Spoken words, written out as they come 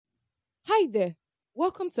Hi there.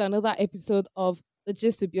 Welcome to another episode of the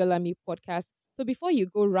Gist with Biolami podcast. So before you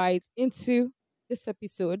go right into this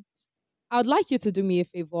episode, I would like you to do me a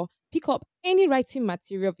favor. Pick up any writing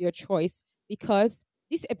material of your choice because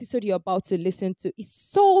this episode you're about to listen to is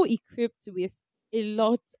so equipped with a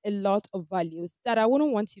lot of values that I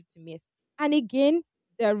wouldn't want you to miss. And again,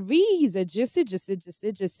 there is a juicy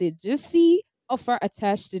offer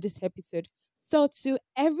attached to this episode. So to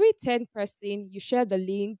every 10 person you share the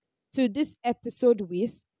link to this episode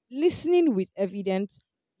with, listening with evidence,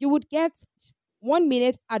 you would get 1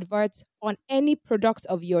 minute advert on any product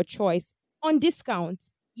of your choice on discount.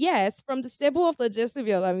 Yes, from the stable of the Jesse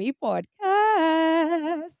Violami podcast.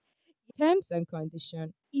 Terms and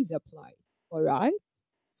condition is applied. All right.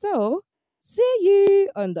 So, see you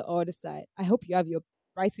on the other side. I hope you have your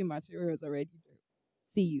writing materials already.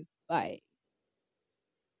 See you. Bye.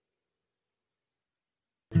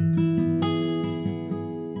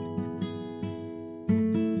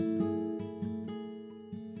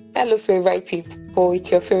 Hello, favorite people.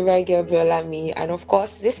 It's your favorite girl, Biolami. And of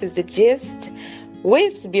course, this is the gist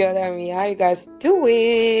with Biolami. How you guys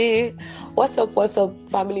doing? What's up,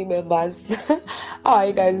 family members? How are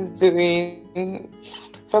you guys doing?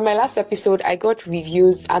 From my last episode, I got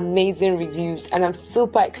reviews, amazing reviews, and I'm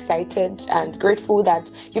super excited and grateful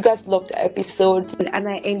that you guys loved the episode. And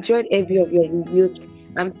I enjoyed every of your reviews.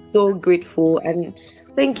 I'm so grateful and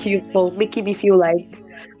thank you for making me feel like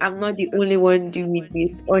I'm not the only one doing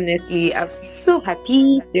this. Honestly, I'm so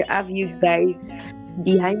happy to have you guys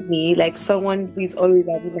behind me, like someone who is always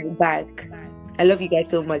having my back. I love you guys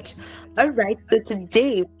so much. All right, so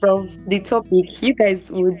today from the topic, you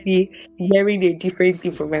guys would be hearing a different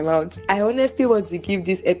thing from my mouth. I honestly want to give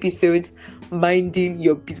this episode minding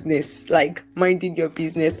your business, like minding your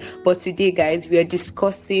business. But today, guys, we are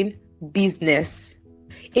discussing business.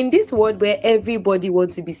 In this world where everybody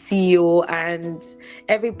wants to be CEO and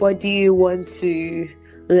everybody wants to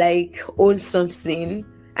like own something,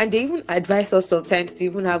 and they even advise us sometimes to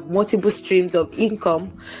even have multiple streams of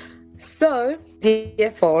income. So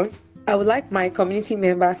therefore, I would like my community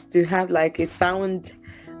members to have like a sound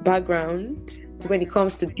background when it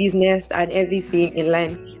comes to business and everything in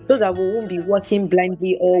line, so that we won't be working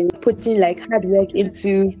blindly or putting like hard work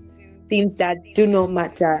into things that do not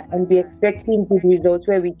matter and be expecting good results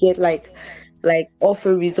where we get like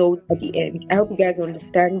awful results at the end. I hope you guys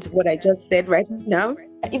understand what I just said right now.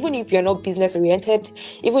 Even if you're not business oriented,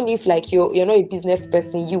 even if like you're not a business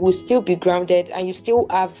person, you will still be grounded and you still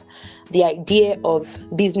have the idea of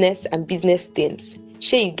business and business things.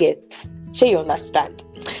 Sure you understand.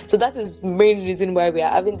 So that is the main reason why we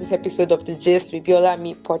are having this episode of the Gist with Biola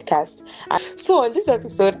Me podcast. So on this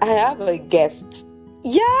episode, I have a guest.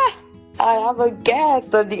 Yeah, I have a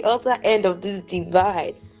guest on the other end of this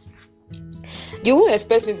divide. You won't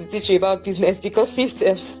expect me to teach you about business because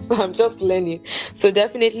myself, I'm just learning. So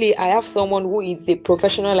definitely I have someone who is a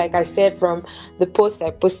professional, like I said, from the posts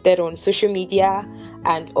I posted on social media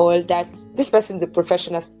and all that. This person is a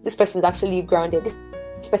professional. This person is actually grounded.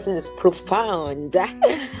 This person is profound.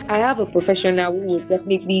 I have a professional who will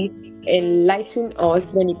definitely enlighten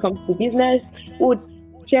us when it comes to business, who would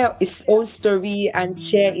share his own story and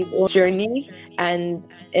share his own journey and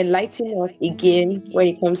enlighten us again when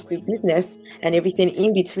it comes to business and everything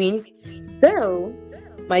in between. So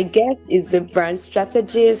my guest is the brand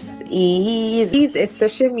strategist. He's a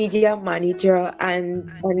social media manager and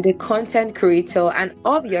a content creator, and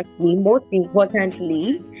obviously, most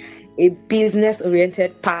importantly, a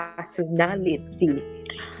business-oriented personality.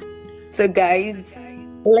 So guys,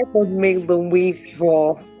 let us make the way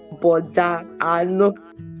for Boda Anu.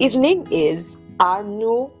 His name is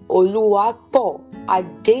Anu Oluwapo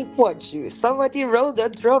Adepoju. Somebody roll the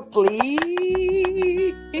drum, please.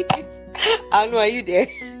 Anu, are you there?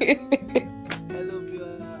 Hello,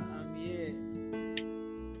 Biola. I'm here.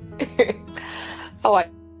 How are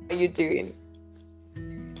you doing?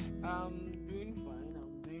 I'm doing fine.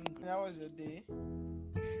 I'm doing good. How was your day?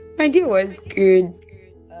 My day was good.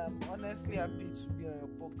 I'm honestly happy to be on your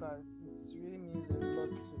podcast. It really means a lot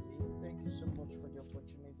to me. Thank you so much for the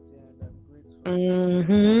opportunity, and I'm grateful.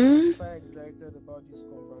 I'm super excited about this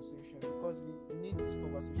conversation because we need this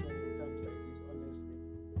conversation in times like this, honestly.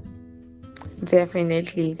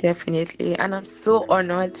 Definitely. And I'm so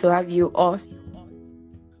honored to have you us.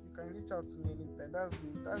 You can reach out to me anytime. That's the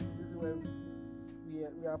reason why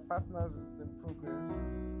we are partners in progress.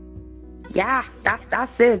 Yeah,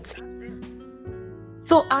 that's it.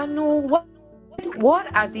 So Anu, what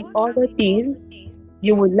are the other things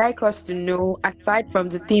you would like us to know aside from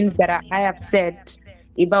the things that I have said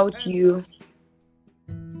about you?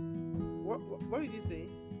 What did you say?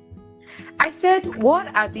 I said, what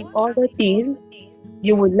are the other things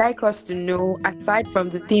you would like us to know aside from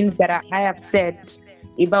the things that I have said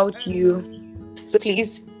about you? So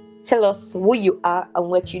please tell us who you are and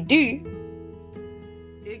what you do.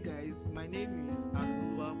 Hey guys, my name is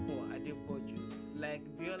Anuluapo Adepoju. Like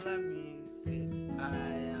Biola me said, I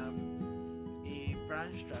am a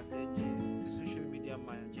brand strategist, social media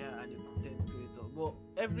manager, and a content creator. But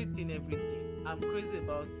everything, I'm crazy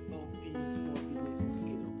about helping small businesses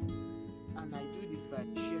scale up, and I do this by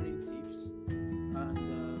sharing tips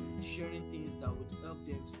and sharing things that would help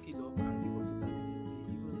them scale up and reach profitability,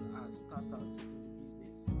 even as startups in the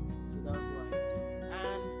business. So that's why.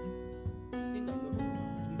 And thing I love the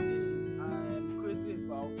thing is I am crazy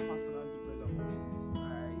about personal development.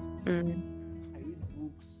 Mm. I read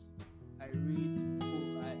books,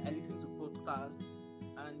 I listen to podcasts,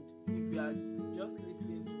 and if you are just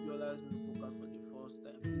listening to Biola's new podcast for the first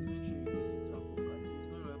time, please make sure you listen to our podcast. It's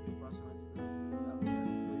going to help your personal development actually.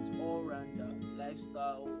 It's all rounder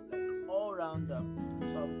lifestyle, like all rounder.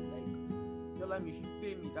 So I'm like, Biola, you should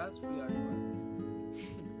pay me. That's free advert.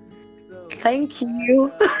 So Thank and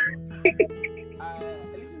you. I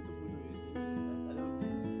listen to good music. Like I love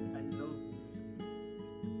music. I love music.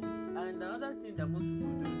 And another thing that most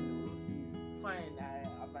people don't know is fine.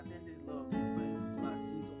 I've attended a lot of different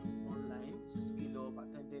classes online to scale up.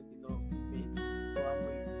 Attended a lot of events, but I'm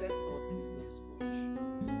a self-taught business coach,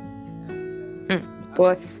 and I've been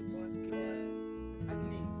Boss. able to scale. At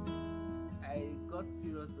least I got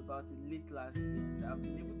serious about it late last year, and I've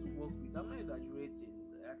been able to work with. I'm not exaggerating.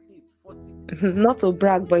 At least 40 small Not to businesses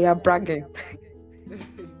brag, but you're across. bragging.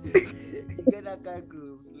 You get that kind of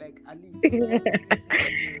growth, like at least 40 small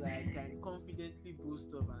businesses I can confidently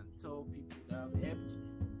boast of and tell people that I've helped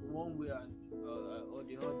one way or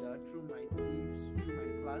the other through my tips, through my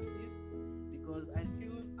classes. Because I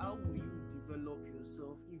feel, how will you develop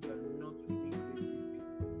yourself if you are not within creative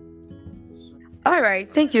people? So, All right.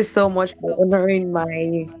 Thank you so much for honoring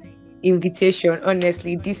my invitation.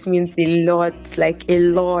 Honestly, this means a lot, like a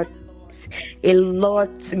lot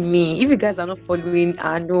to me. If you guys are not following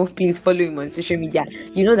Anu, please follow him on social media.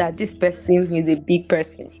 You know that this person is a big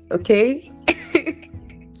person, okay?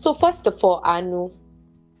 So, first of all, Anu,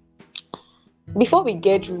 before we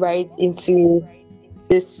get right into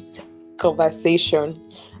this conversation,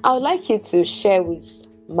 I would like you to share with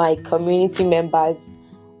my community members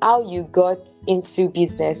how you got into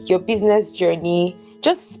business, your business journey.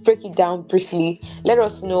 Just break it down briefly. Let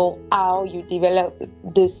us know how you developed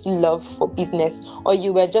this love for business, or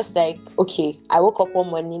you were just like, okay, I woke up one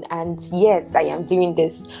morning and yes, I am doing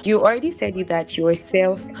this. You already said it that you're a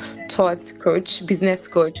self-taught coach, business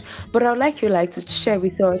coach, but I would like you to share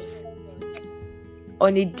with us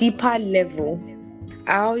on a deeper level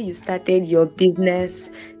how you started your business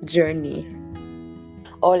journey,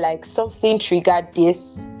 or like something triggered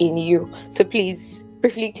this in you. So please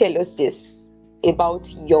briefly tell us this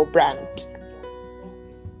about your brand.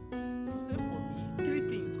 okay. To say for me, three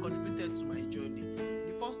things contributed to my journey.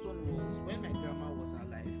 The first one was when my grandma was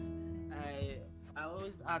alive. I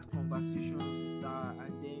always had conversations with her,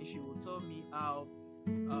 and then she would tell me how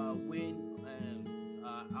when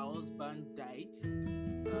her husband died,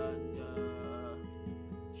 and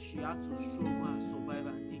she had to struggle and survive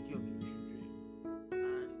and take care of the children.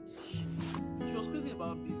 And she was crazy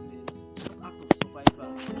about business, just out of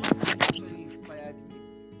survival. So those things actually inspired me.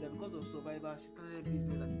 That because of survival, she started a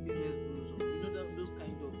business and the business grows up. You know those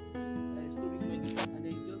kind of stories when, and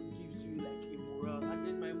then it just gives you like a morale. And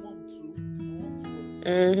then my mom too. My mom too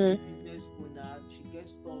was a Mm-hmm. business owner. She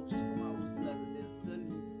gets stuff from her wholesalers and then sell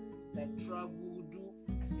it, like travel, do.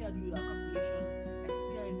 I see her do a calculation. I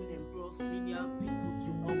see her even employ senior people to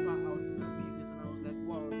help her out in her business, and I was like,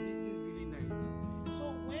 wow, this is really nice. So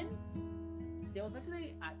when there was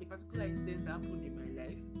actually a particular incident that happened in my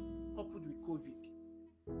life, coupled with COVID,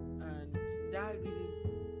 and that really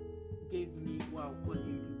gave me what I would call a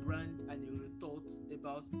rebrand and a rethought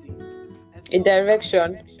about things. I A felt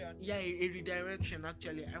direction. yeah, a redirection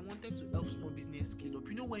actually. I wanted to help small business scale up.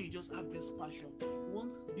 You know, when you just have this passion, you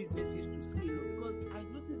want businesses to scale up. Because I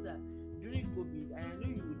noticed that during COVID, and I know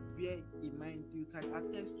you would bear in mind, you can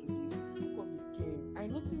attest to this. When COVID came, I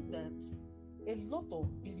noticed that a lot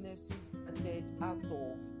of businesses started out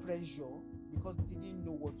of pressure because they didn't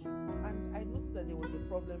know what to do, and I noticed that there was a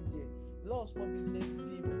problem there. A lot of small businesses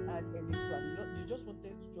didn't even have any plan. They just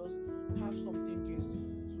wanted to just have something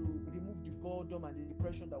to remove the boredom and the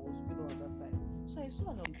depression that was going on at that time. So I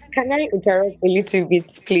saw an Can opportunity. I interrupt a little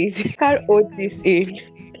bit, please? You can't hold this in.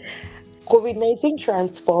 COVID-19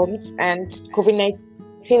 transformed, and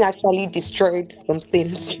COVID-19 actually destroyed some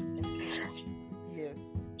things. Yes.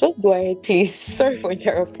 Just go ahead, please. Sorry for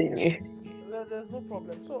interrupting you. there's no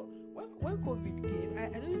problem. So when COVID came, I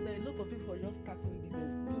noticed that a lot of people were just starting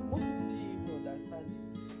business. Most people didn't even understand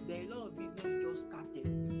it. There are a lot of business just started,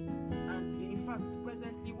 and in fact,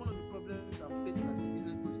 presently one of the problems I'm facing as a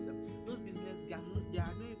business producer, those business they are not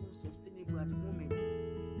even sustainable at the moment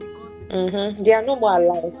because They are no more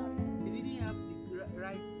alive. they didn't have the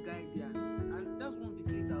right guidance, and that's one of the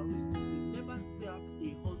things I always do say: never start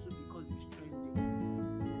a hustle because it's trending.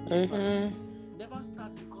 Never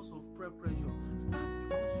start because of peer pressure. Start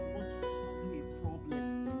because you want to solve a problem.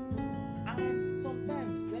 And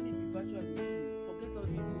sometimes, let me be virtual with you. Forget all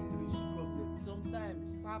these English problems. Sometimes,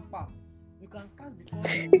 SAPA, you can start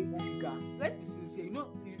because of hunger. Let's be sincere.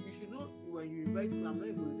 You should know when you invite me, I'm not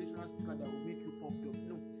a motivational speaker that will make you pop up.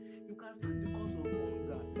 No, you can start because of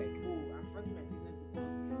hunger. Like, oh, I'm starting my business because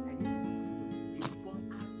I need to be food. But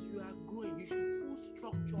as you are growing, you should put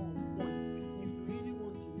structure on point if you really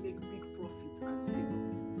want to make big profit and scale up.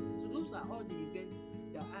 So those are all the events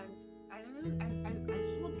that, and I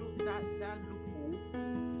saw that loophole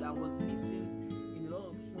that was missing in a lot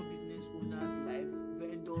of small business owners' life,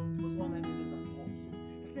 vendors, online vendors, and all. So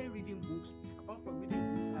I started reading books. Apart from reading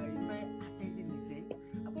books, I started attending events.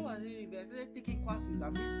 Apart from attending events, I started taking classes.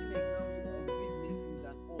 I've been taking exams on businesses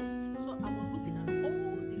and all. So I was looking at all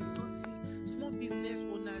the resources small business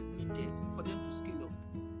owners needed for them to scale up.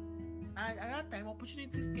 And at that time,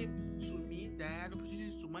 opportunities came to me that I had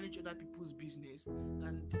opportunities to manage other people's business,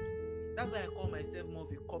 and that's why I call myself more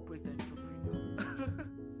of a corporate entrepreneur.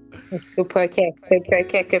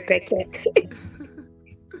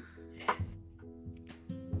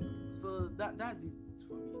 So that's it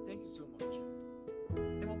for me. Thank you so much.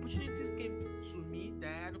 And opportunities came to me that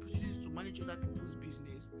I had opportunities to manage other people's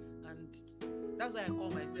business, and that's why I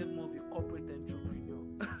call myself more of a corporate entrepreneur.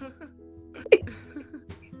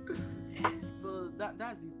 So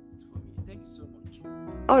that's it for me. Thank you so much.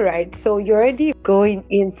 All right, so you're already going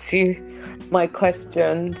into my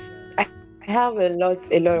questions. I have a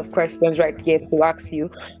lot of questions right here to ask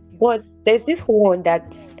you, but there's this one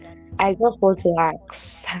that I just want to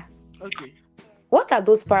ask. Okay. What are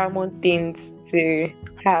those paramount things to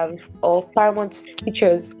have, or paramount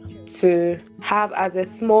features to have as a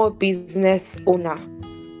small business owner?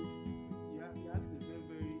 You asked a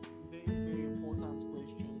very important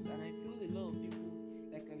questions, and I feel a lot of people,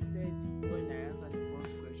 like I said when I answered the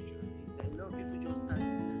first question, is that a lot of people just start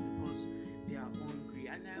business because they are hungry,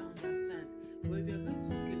 and I understand. But if you're going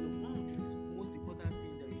to scale up, one of the most important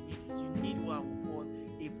things that you need what I would call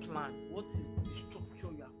a plan. What is the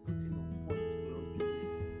structure you are putting on point for your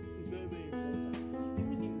business? It's very important.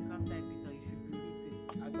 Even if you can't type it, you should be written.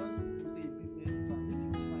 Advanced people say a business plan, which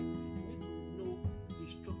is fine. You need to know the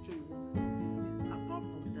structure you want for your business. Apart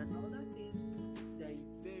from that, another thing that is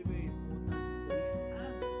very important is that you should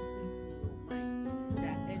have it in your mind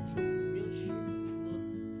that entrepreneurship is not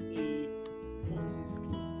a Ponzi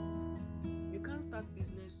scheme. You can't start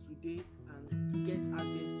business today and get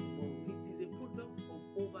harvest tomorrow. It is a product of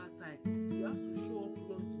overtime. You have to show up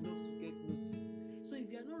long enough to get noticed. So if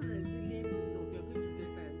you are not resilient enough, you are going to get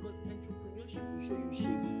tired, because entrepreneurship will show you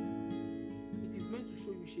shaggy. It is meant to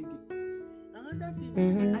show you shaggy. Another thing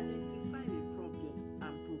is identify a problem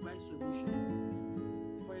and provide solution.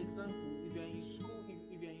 For example, if you are in school,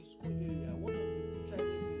 if you are in school area, one of the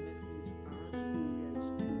thriving businesses around school area is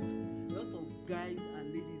clothes. A lot of guys and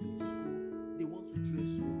ladies in school, they want to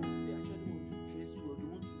dress well. They actually want to dress well. They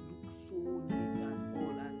want to look so neat and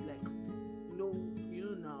all, and like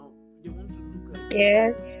now they want to look like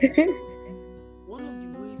Yes. one of the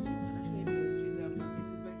ways you can actually be a gender market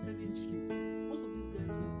is by selling shifts. Most of these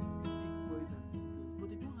guys want to be big boys and big girls, but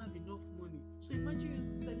they don't have enough money. So imagine you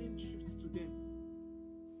selling shifts to them.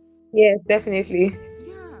 Yes, definitely.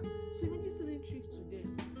 Yeah. So imagine selling shifts to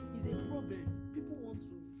them is a problem. People want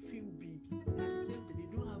to feel big, and at the same time they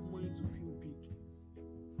don't have money to feel big.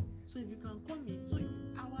 So if you can come in, so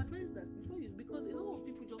I would advise that before you, because a lot of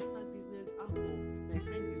people just start business out of my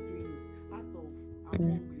friend is doing it, out of I'm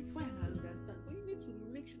hungry. Fine, I understand, but you need to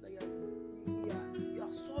make sure that you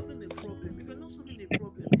are solving the problem. If you're not solving the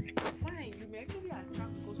problem, fine, you may actually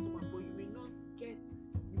attract customers, but you may not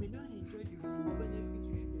enjoy the full benefits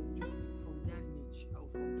you should enjoy from that niche or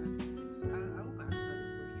from that business. I hope I answered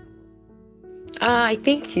the question well. I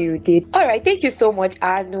think you did. All right, thank you so much,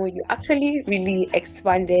 Arno. You actually really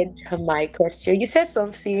expanded my question. You said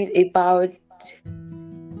something about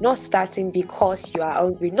not starting because you are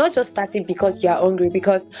hungry, not just starting because you are hungry,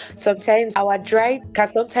 because sometimes our drive can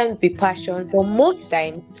sometimes be passion, but most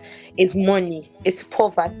times it's money, it's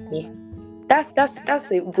poverty. That's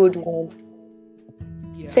a good one.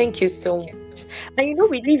 Yeah. Thank you so much. And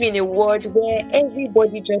we live in a world where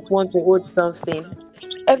everybody just wants to hold something.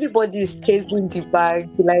 everybody is chasing the bag,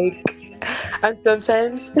 like, and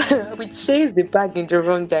sometimes we chase the bag in the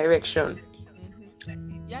wrong direction.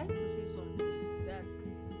 You have to say something that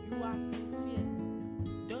you are sincere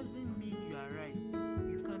doesn't mean you are right.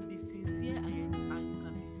 You can be sincere and you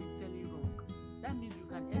can be sincerely wrong. That means you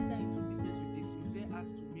can enter into business with a sincere heart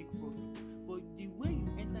to make profit. But the way you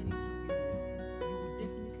enter into business, you will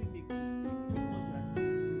definitely make mistake because you are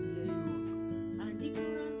sincerely wrong. And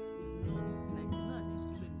ignorance is not like it's not an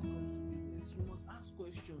excuse when it comes to business. You must ask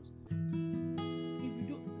questions. If you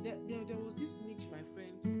don't, there was this niche my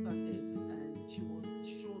friend started and she was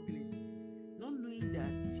struggling, not knowing that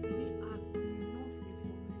she didn't have enough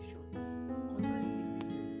information concerning the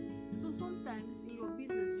business. So sometimes in your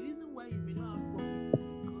business, the reason why you may not have profit is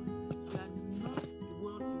because you are not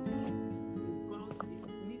well informed about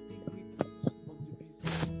the nitty-gritty of the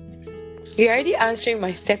business. You're already answering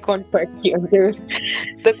my second question.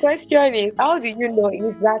 The question is, how do you know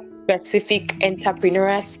if that specific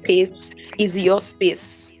entrepreneurial space is your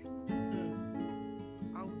space?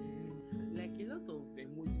 How do you like a lot of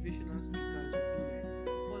motivational speakers will be like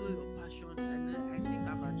follow your passion, and I think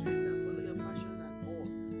I've addressed that follow your passion and all.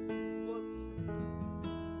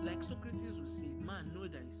 But like Socrates will say, man, know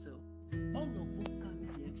thyself. All of us can be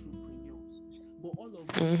entrepreneurs, but all of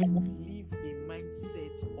us Mhm. live a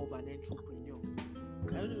mindset of an entrepreneur.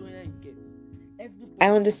 I don't know whether you get. I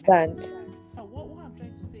Everybody understand. what I'm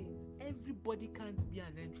trying to say is everybody can't be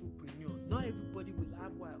an entrepreneur. Not everybody will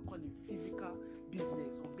have what I call a physical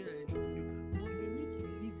business of being an entrepreneur. But you need to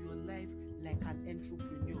live your life like an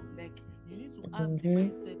entrepreneur. Like you need to have the Mhm.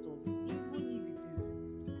 mindset of even if it is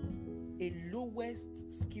a lowest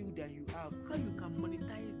skill that you have, how you can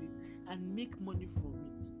monetize it and make money from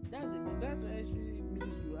it. That's actually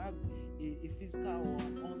means you have a physical or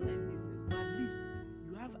an online business, but at least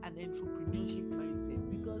you have an entrepreneurship mindset.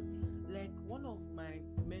 Because like one of my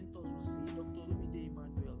mentors will say, Dr. Lumide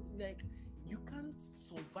Emmanuel, like you can't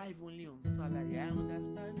survive only on salary. I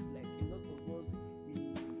understand like a lot of us we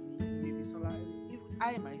be salary. If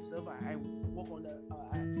I myself I work on that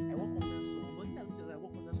I work on that someone, but not just I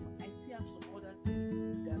work on that someone, I still have some other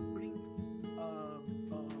things that bring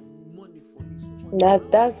money for me. So for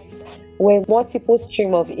That's where multiple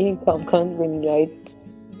stream of income comes in, right?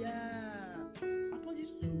 yeah,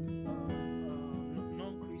 apologies to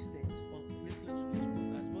non-Christians on listening to this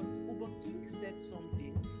podcast, but Ubon King said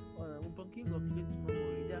something. Ubon King of Late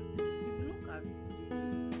Memory that if you look at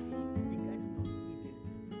the Garden of Eden,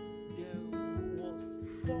 there was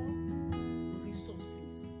 4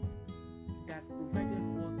 resources that provided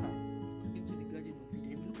water into the Garden of Eden.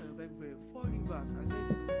 If you look at your Bible, 4 rivers. I said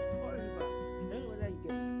 4 rivers. I don't know whether you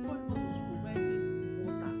get 4 rivers was providing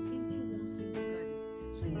water into one single garden.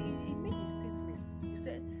 So he made a statement. He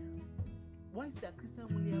said, why is that Christian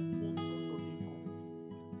only have one source of income?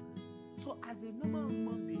 So as a normal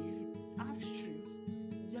human being, you should have streams.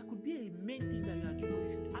 There could be a main thing that you are doing.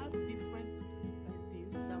 You should have different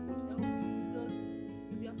things that would help you. Because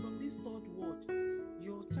if you are from this third world,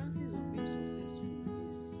 your chances of being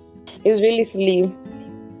successful It's really slim.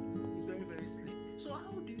 is very, very slim. So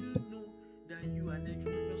how do you know that you are an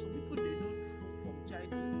entrepreneur? Some people they know from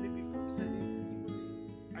childhood, maybe from selling.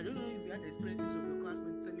 Even I don't know if you had experiences of your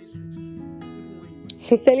classmates selling street to you, even when you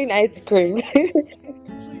were Selling ice cream.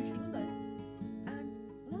 so you should know that. And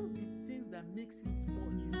one of the things that makes it more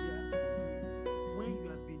easier for you is when you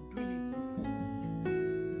have been doing it before.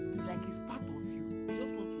 Like it's part of you. You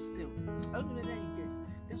just want to sell. I don't know whether you get.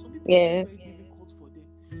 There's some people Yeah. it's very difficult for them.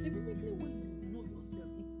 So immediately when you know yourself,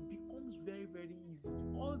 it becomes very, very easy.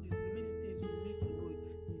 All the remaining things you need to know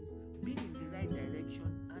is being in the right direction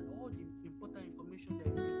and all the important information that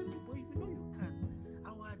you need to know. But if you know you can't,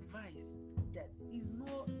 our advice that is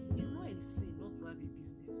not a sin not to have a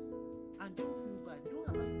business. And don't feel bad. Don't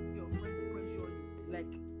allow your friends pressure you.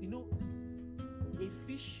 Like a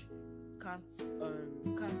fish can't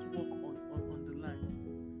walk on the land.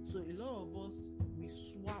 So a lot of us we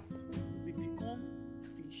swap, we become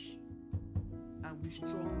fish, and we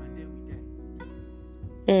struggle and then we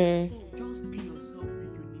die. So just be yourself, be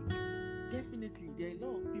unique. Definitely, there are a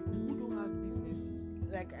lot of people who don't have businesses.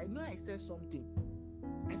 Like I know I said something.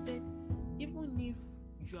 I said even if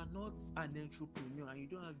you are not an entrepreneur and you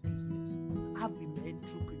don't have business, have an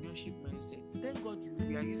entrepreneurship mindset. Thank God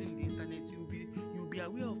we are using the internet. You'll be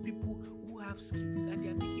aware of people who have skills and they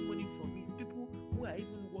are making money from it. People who are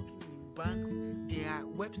even working in banks, they are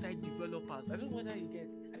website developers. I don't know whether you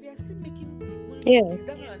get, and they are still making money. Yeah.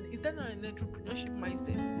 Is that not an entrepreneurship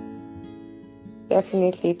mindset?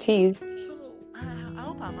 Definitely it is. So I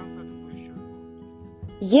hope I've answered the question.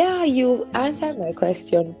 Yeah, you answered my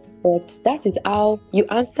question. But that is how you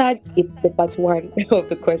answered it, the part one of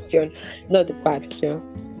the question, not the part two.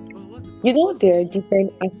 Well, what's the You part know, two? there are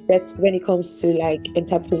different aspects when it comes to like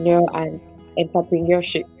entrepreneur and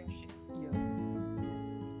entrepreneurship. Yeah.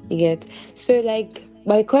 You get? So, like,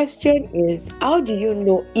 my question is, how do you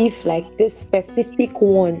know if like this specific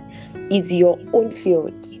one is your own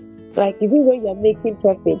field? Like, is it when you're making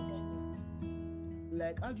profit?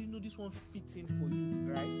 Like, how do you know this one fits in for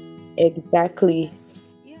you, right? Exactly.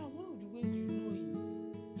 Yeah, one of the ways you know is,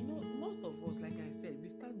 most of us, like I said, we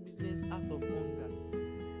start business out of hunger.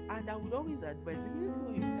 And I would always advise, immediately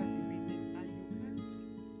when you start a business and you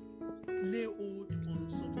can't lay hold on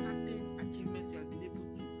some certain achievements you have been able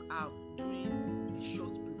to have during the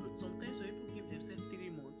short period. Sometimes some people give themselves 3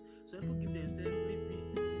 months, some people give themselves, maybe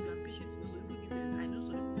if you are patient enough, some people give them, I know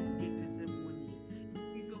some people give themselves 1 year.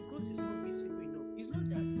 If your growth is not visible enough, it's not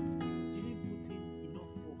that you didn't put in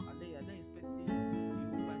enough work and then you're not expecting the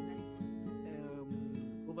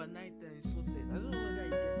overnight success. I don't know whether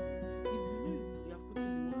you get it. If you know you have put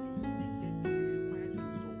in the work and you didn't get the required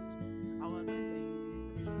result, I would advise that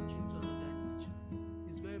you switch into another niche.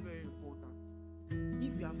 It's very, very important.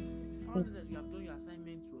 If you have found out that you have done your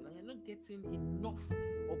assignment well and you're not getting enough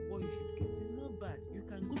of what you should get, it's not bad. You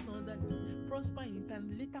can go to another niche, prosper in it,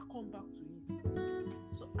 and later come back to it.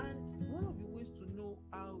 So, and one of the ways to know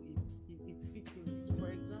how it fits in is, for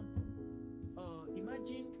example,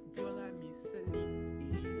 imagine Biola is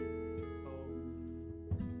selling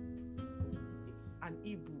an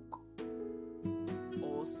ebook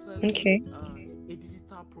or Okay. selling a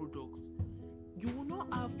digital product. You will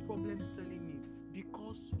not have problem selling it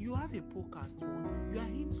because you have a podcast one. You are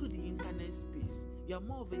into the internet space. You are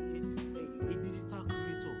more of a digital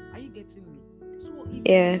creator. Are you getting me? So if it is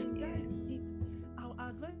Yes. in that, I'll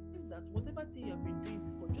advise that whatever thing you have been doing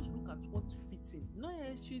before, just look at what fits in. Not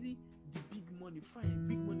actually the big money. Fine,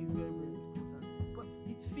 big money is very, very important, but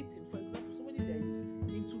it's fitting. For example, somebody that is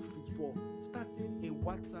into football, starting a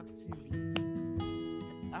WhatsApp TV.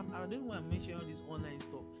 I don't want to mention all this online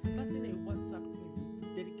stuff. Starting a WhatsApp TV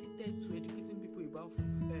dedicated to educating people about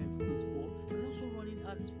football and also running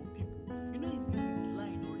ads for people. You know, it's in this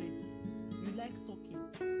line already. You like talking,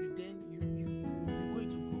 you go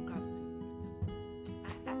into broadcasting.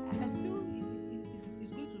 I feel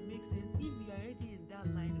it's going to make sense if you are already in that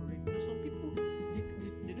line already. But some people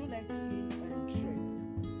they don't like seeing threads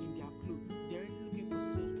in their clothes. They're already looking for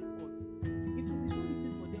scissors to cut. It will be so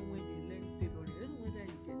easy for them when they learn tailoring. I don't know whether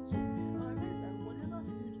you get so. I realize that whatever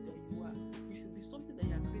field that you are, you should be something that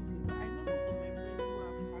you are crazy about. I know most of my friends who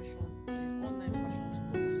have fashion, online fashion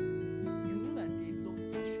stores. You know that they love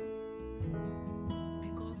fashion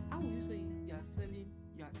because how will you say you are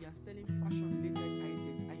selling fashion related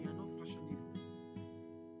items and you are not fashionable?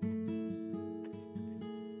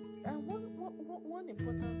 And one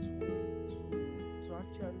important way to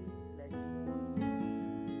actually like know if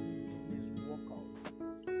this business will work out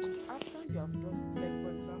is after you have done, like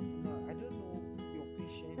for example now, I don't know your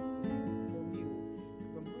patience rate for me.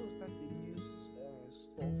 If I'm going to start a new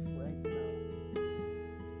stuff right now,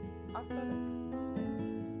 after like 6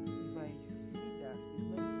 months, if I see that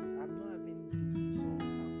I'm not having the results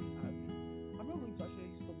I'm having, I'm not going to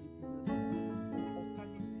actually stop the business. I'm looking for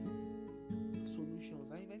alternative solutions.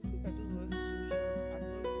 And if I see that those alternative solutions are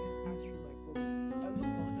not really answering my problem, I look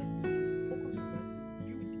for other things to focus on that thing,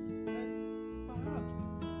 build it, and perhaps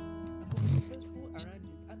I could be successful around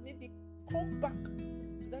it and maybe come back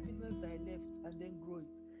to that business that I left and then grow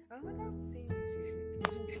it. Another thing is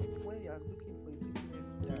you should look when you are looking for a business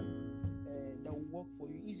that will work for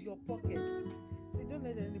you is your pocket. See, don't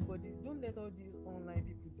let all these online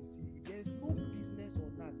people deceive you. There's no business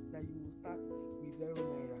on that you will start with 0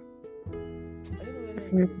 naira. I don't know whether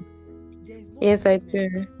you get. There is no Yes, I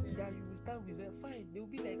business do. that you will start with zero. Fine, they will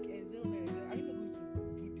be like 0 naira. Are you not going to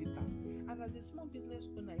do data? And as a small business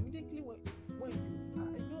owner, immediately when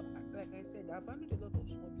like I said, I've handled a lot of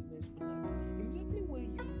small business owners. Immediately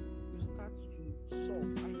when you start to solve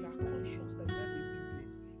and you are conscious that you have a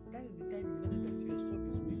business, that is the time you know that your stuff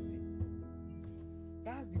is wasting.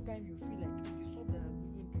 That's the time you feel like the stuff that I'm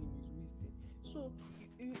even doing is wasting. So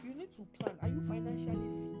you need to plan. Are you financially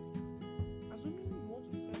fit? Assuming you want to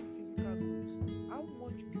be selling physical goods, how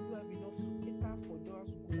much do you have enough to cater for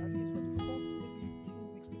those goods? At least for the first maybe 2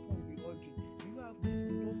 weeks, people will be ordering. Do you have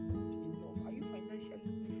enough goods enough? Are you financially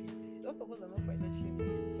fit? A lot of us are not financially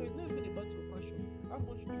fit. So it's not even about your passion. How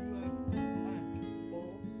much do you have and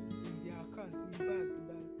or in the account, in the bank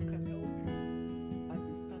that can help you as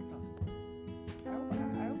a startup? I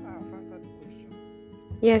hope I have answered the question.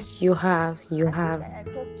 Yes, you have. You I think have. I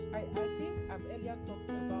think I've earlier talked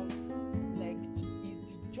about like is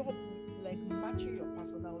the job like matching your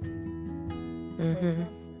personality. For Mm-hmm.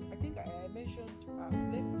 example, I think I mentioned,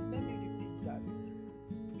 let me repeat that.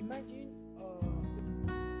 Imagine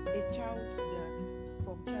a child that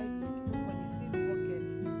from childhood, when he sees bucket,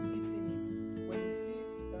 he's beating it. When he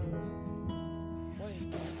sees what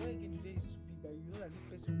again today is to be that you know that this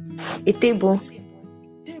person A table.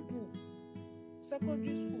 table.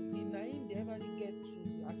 Secondary school, in Naim they ever get to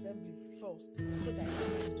assembly first, so that he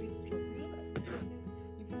can beat drum. You know that this person,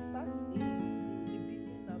 if he starts a business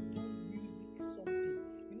and done music something,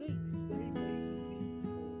 you know it is very very easy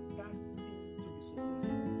for that thing to be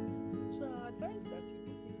successful. So I advise that you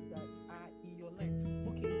do things that are in your line.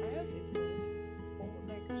 Okay, I have a friend for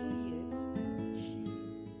like 2 years.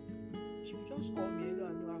 She will just call me, hello,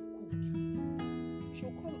 I know I've cooked.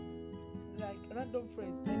 She'll call like random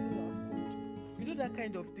friends, hello, I've cooked. You know that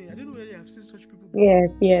kind of thing. I don't know whether you have seen such people before. Yes,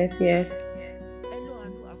 yes, yes. Hello, I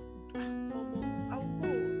know I've cooked. Momo, I'll go.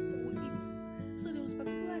 We'll eat. So there was a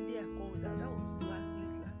particular day I called her. That was last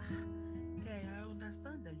place. Like, okay, I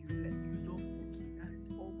understand that you love cooking, and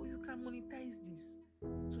you can monetize this.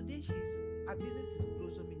 Today her business is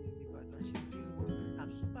blossoming in Ibadan, and she's doing well. I'm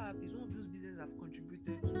super happy. It's one of those businesses I've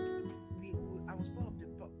contributed to. I was part of the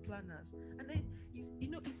planners, and then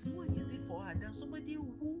it's more easy for her than somebody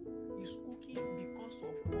who is cooking because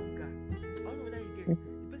of hunger. I don't know whether you get it.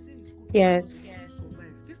 The person is cooking Yes. because he wants to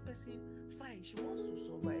survive. This person, fine, she wants to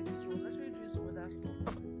survive. She was actually doing some other stuff,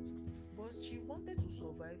 but she wanted to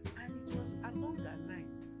survive, and it was along that line.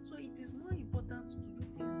 So it is more important to do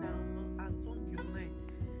things that are along your line.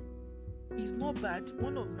 It's not bad.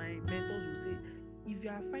 One of my mentors will say, if you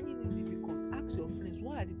are finding it difficult, ask your friends,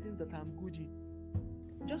 what are the things that I'm good in?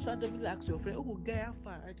 Just randomly ask your friend, oh, guy, how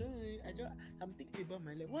far? I'm thinking about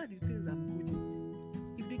my life. What are the things I'm good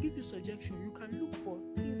in? If they give you suggestion, you can look for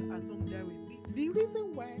things along that way. The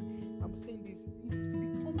reason why I'm saying this, it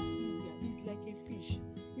becomes easier. It's like a fish.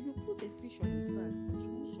 If you put a fish on the sand, it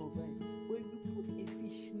will survive. But if you put a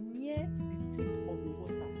fish near the tip of the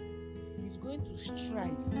water, it's going to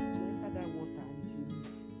strive to enter that water and it will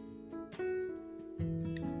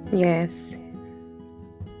live. Yes.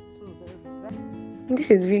 So This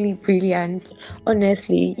is really brilliant.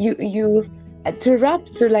 Honestly, you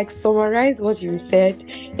to summarize what you said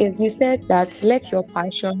is you said that let your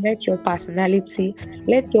passion, let your personality,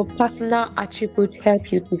 let your personal attributes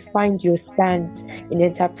help you to find your stance in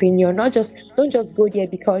entrepreneur. Not just Don't just go there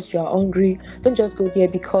because you are hungry. Don't just go there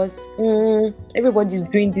because everybody's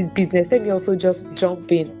doing this business. Let me also just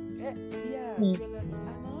jump in. yeah, Hmm. but like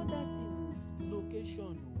another thing is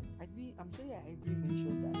location. I'm sorry I didn't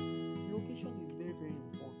mention that. Location is very, very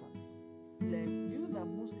important. Like, you know that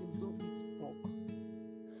Muslims don't eat pork.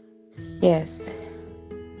 Yes.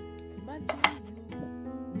 Imagine you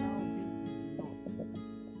now being in the north.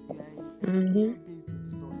 You are an Mm-hmm. entrepreneur based in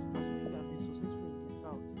the north. Assuming you have been successful in the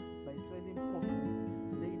south by selling pork meat,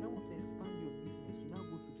 and then you now want to expand your business, you now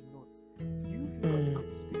go to the north. Do you feel your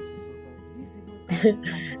business is going to survive? This even as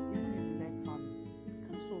passion, even if you like farming, it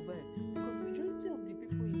can't survive because majority of the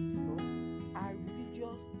people in the north are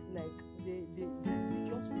religious, like they're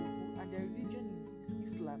religious people, and their religion is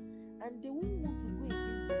Islam, and they won't want to go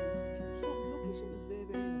against their religion. So location is very,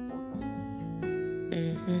 very important.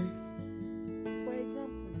 Mm-hmm. For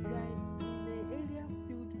example, you are in an area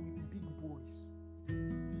filled with big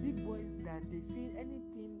boys that they feel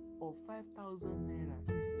anything of 5,000 naira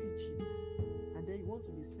is still cheap, and then you want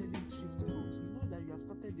to be selling thrift clothes. You know that you have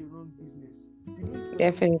started the wrong business. You know it doesn't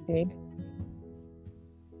Definitely. fit.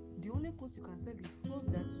 The only clothes you can sell is clothes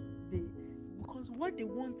that because what they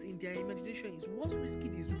want in their imagination is what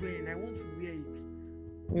Wizkid is wearing, I want to wear it.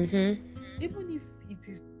 Mm-hmm. Even if it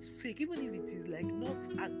is fake, even if it is like not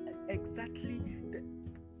exactly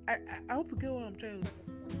I hope you get what I'm trying to say.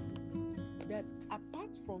 That apart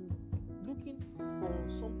from looking for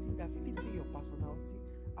something that fits in your personality,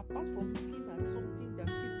 apart from looking at something that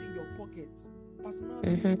fits in your pocket,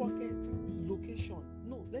 personality, pocket, location.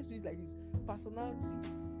 No, let's do it like this: personality,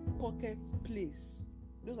 pocket, place.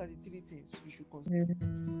 Those are the three things you should consider.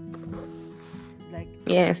 Like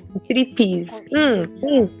Yes, 3 P's.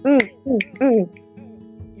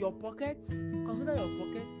 Your pockets, consider your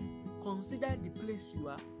pockets, consider the place you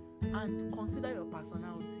are, and consider your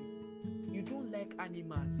personality. You don't like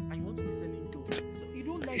animals and you want to be selling dogs. So you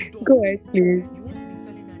don't like dogs. Go ahead, please. You want to be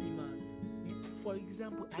selling animals. For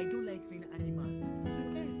example, I don't like selling animals. So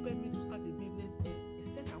you can't expect me to start a business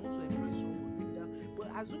except I want to employ someone. Maybe that. But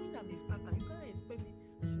assuming I'm a starter, you can't expect me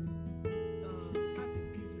to start a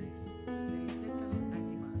business that is centered on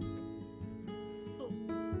animals. So,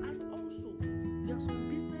 and also, there are some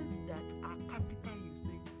businesses that are capital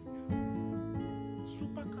intensive.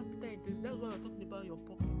 Super capital intensive. That's why we're talking about your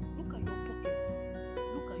pockets. Look at your pockets.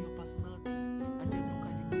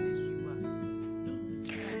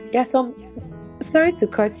 There are some, sorry to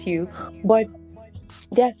cut you, but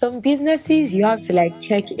there are some businesses you have to like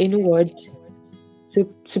check inward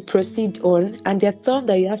to proceed on, and there's some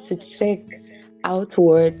that you have to check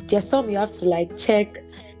outward. There's some you have to like check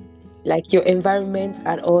like your environment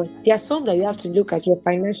and all. There are some that you have to look at your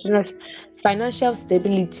financial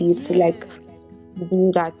stability to like Yes.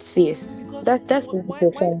 do that phase. Because That's what I why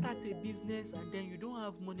prefer. start a business and then you don't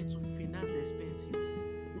have money to finance expenses?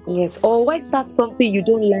 Because Yes. Or why expenses start will come. something you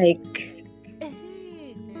don't like?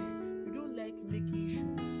 You don't like making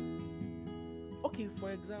shoes. Okay,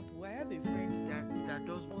 for example, I have a friend that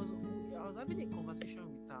does was I was having a conversation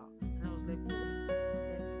with her and I was like, oh,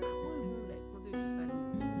 like I won't even like wanted to start this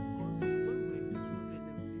business because when we were in 200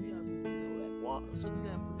 level, we didn't have this business. I was like, what? Suddenly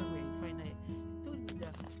I put that we're in final year. She told me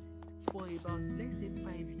that for about let's say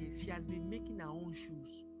 5 years, she has been making her own shoes.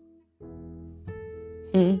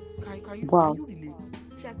 Hmm. Can Wow. you relate?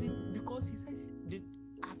 She has been because he says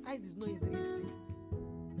her size is not easily seen.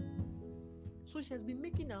 So she has been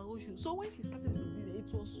making her own shoes. So when she started the business,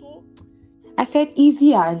 it was so I said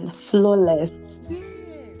easy and flawless.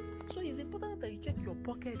 yes. So it's important that you check your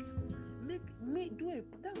pockets. Make do a.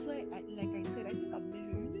 That's why like I said, I think I've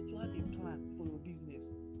mentioned you need to have a plan for your business.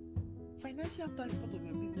 Financial plan is part of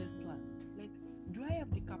your business plan. Like, do I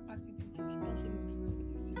have the capacity to sponsor this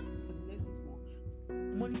business for the next 6 months?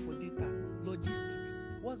 Money for data, logistics.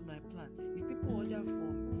 What's my plan? If people order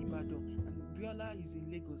from Ibadan and Biola is in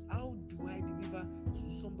Lagos, how do I deliver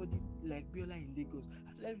to somebody like Biola in Lagos?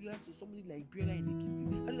 How do I deliver to somebody like Biola in Ekiti?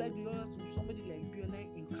 How do I deliver to somebody like Biola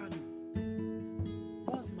in Kano?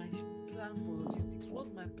 What's my plan for logistics?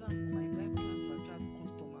 What's my plan for my life plan to attract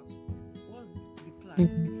customers? What's the plan?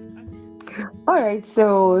 All right,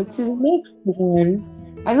 so to the next one,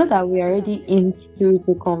 I know that we're already into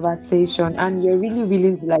the conversation and you're really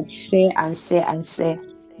willing to like share and share and share.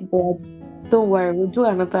 But don't worry, we'll do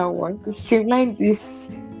another one to streamline this.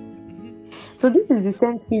 So this is the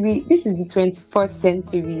century, this is the 21st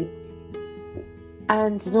century.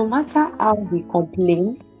 And no matter how we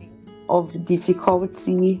complain of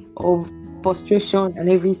difficulty, of frustration and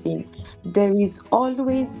everything, there is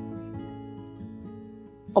always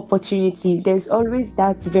opportunity. There's always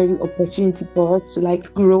that very opportunity for us to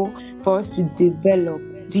like grow, for us to develop.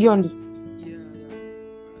 Do you understand? Yeah,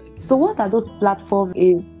 I get So you. what are those platforms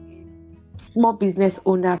a small business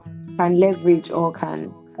owner can leverage or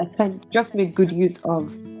can just make good use of?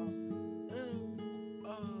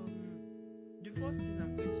 The first thing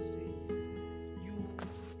I'm going to say is you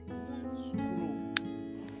won't grow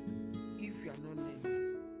if you are not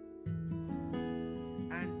learning,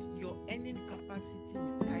 and your earning capacity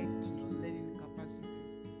is tied to your learning capacity.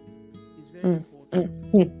 It's very Mm,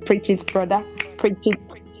 important. Preach it, brother. Preach it.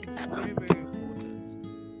 It's very, very important.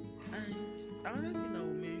 And another thing I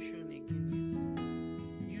will mention again is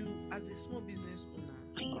you, as a small business owner,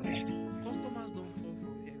 customers don't fall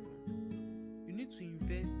from heaven. You need to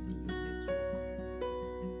invest in your network.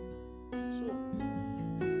 So,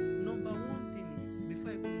 number one thing is,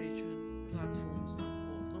 before I even mention platforms and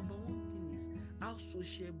all, number one thing is how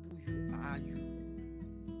sociable you.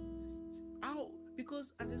 How,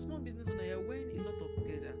 because as a small business owner, you're wearing a lot of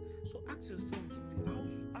together. So ask yourself,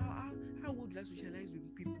 how would you like to socialize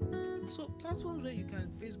with people? So platforms where you can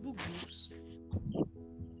Facebook groups.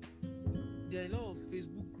 There are a lot of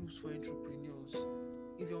Facebook groups for entrepreneurs.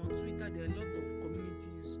 If you're on Twitter, there are a lot of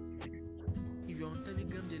communities. If you're on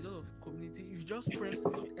Telegram, there are a lot of community. If you just press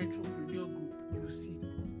entrepreneurial group, you will see.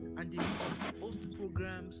 And they host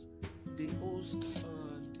programs. They host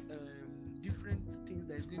different things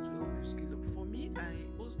that is going to help you scale up. For me, I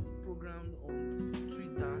host program on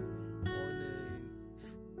Twitter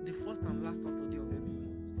on the first and last Saturday of every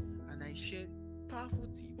month, and I share powerful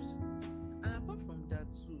tips. And apart from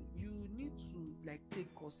that too, you need to like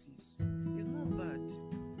take courses. It's not bad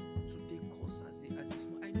to take course as a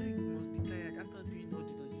small. I know you must be tired after doing all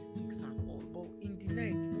the logistics and all, but in the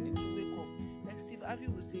night you need to wake up. Like Steve Harvey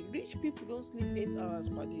will say, rich people don't sleep 8 hours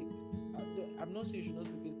per day. I'm not saying you should not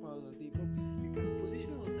sleep 8 hours a day, but you can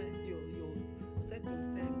position your time, your set your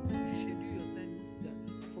time, schedule your time that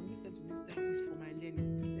from this time to this time is for my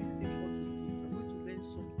learning. Let's say 4 to 6. I'm going to learn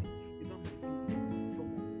something about my business.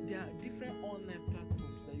 There are different online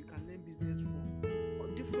platforms that you can learn business from. Or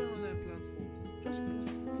different online platforms. Just put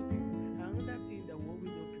it. And another thing that will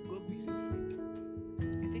always help you, God is your friend.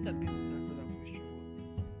 I think I've been able to answer that question well.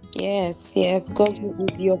 Yes, God will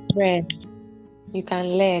be your friend. You can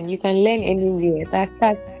learn. You can learn anywhere. That's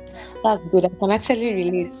good. I can actually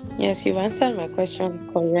relate. Yes, you've answered my question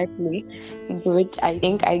correctly. Good. I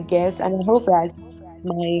think, I guess, and I hope that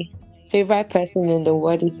my favorite person in the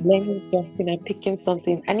world is learning something and picking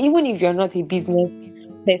something. And even if you're not a business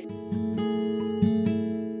Yes.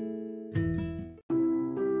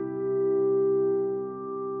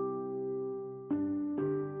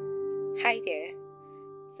 Hi there.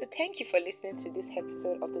 So thank you for listening to this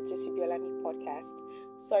episode of the Jisubiolami podcast.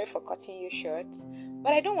 Sorry for cutting you short,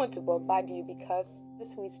 but I don't want to bombard you because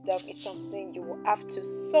this wisdom is something you will have to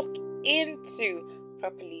soak into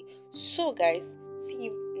properly. So guys, see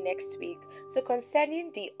you next week. So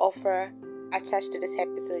concerning the offer attached to this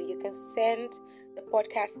episode, you can send the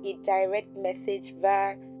podcast a direct message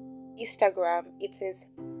via Instagram. It is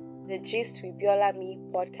the Gist with Biola Me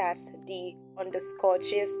podcast, the underscore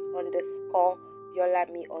gist underscore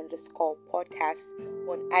Biola Me underscore podcast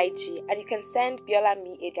on IG. And you can send Biola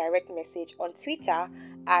Me a direct message on Twitter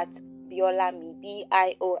at Biola Me,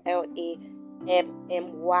 BIOLAMMY.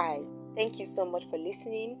 Thank you so much for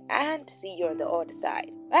listening and see you on the other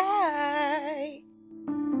side. Bye.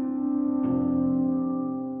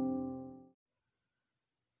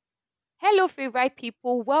 Hello, favorite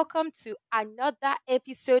people. Welcome to another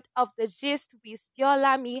episode of the Gist with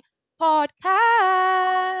Biolami podcast.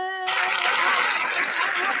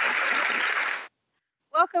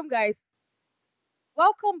 Welcome, guys.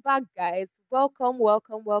 Welcome back, guys. Welcome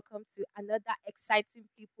to another exciting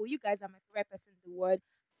people. You guys are my favorite person in the world.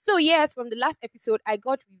 So, yes, from the last episode, I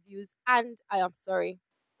got reviews and I am sorry.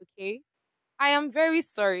 Okay. I am very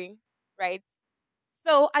sorry, right?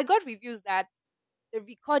 So, I got reviews that the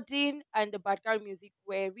recording and the background music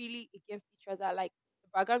were really against each other. Like the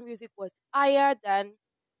background music was higher than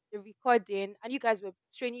the recording, and you guys were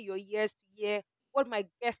straining your ears to hear what my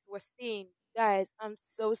guest was saying. Guys, I'm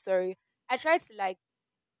so sorry. I tried to like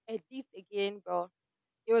edit again, but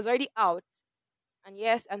it was already out. And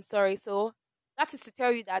yes, I'm sorry. So that is to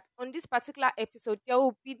tell you that on this particular episode, there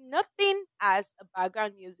will be nothing as a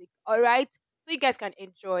background music. All right. So you guys can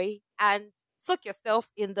enjoy and soak yourself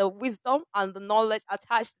in the wisdom and the knowledge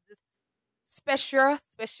attached to this special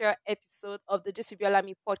episode of the Disribiola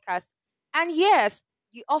Me podcast. And yes,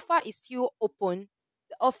 the offer is still open.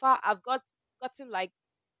 The offer gotten like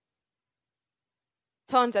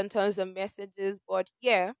tons and tons of messages. But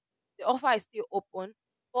yeah, the offer is still open.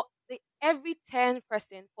 For every 10%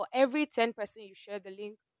 you share the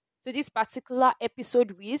link to this particular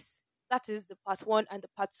episode with, that is the part one and the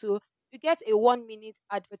part two, you get a 1 minute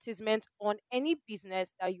advertisement on any business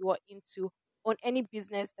that you are into, on any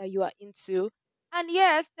business that you are into. And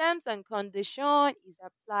yes, terms and condition is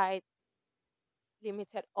applied.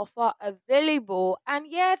 Limited offer available. And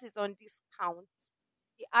yes, it's on discount.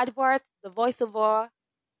 The advert, the voiceover,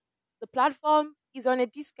 the platform is on a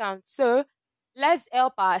discount. So let's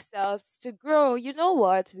help ourselves to grow. You know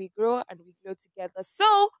what? We grow and we grow together.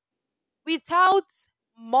 So without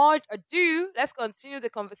much ado, let's continue the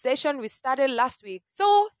conversation we started last week.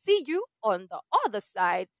 So see you on the other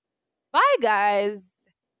side. Bye, guys.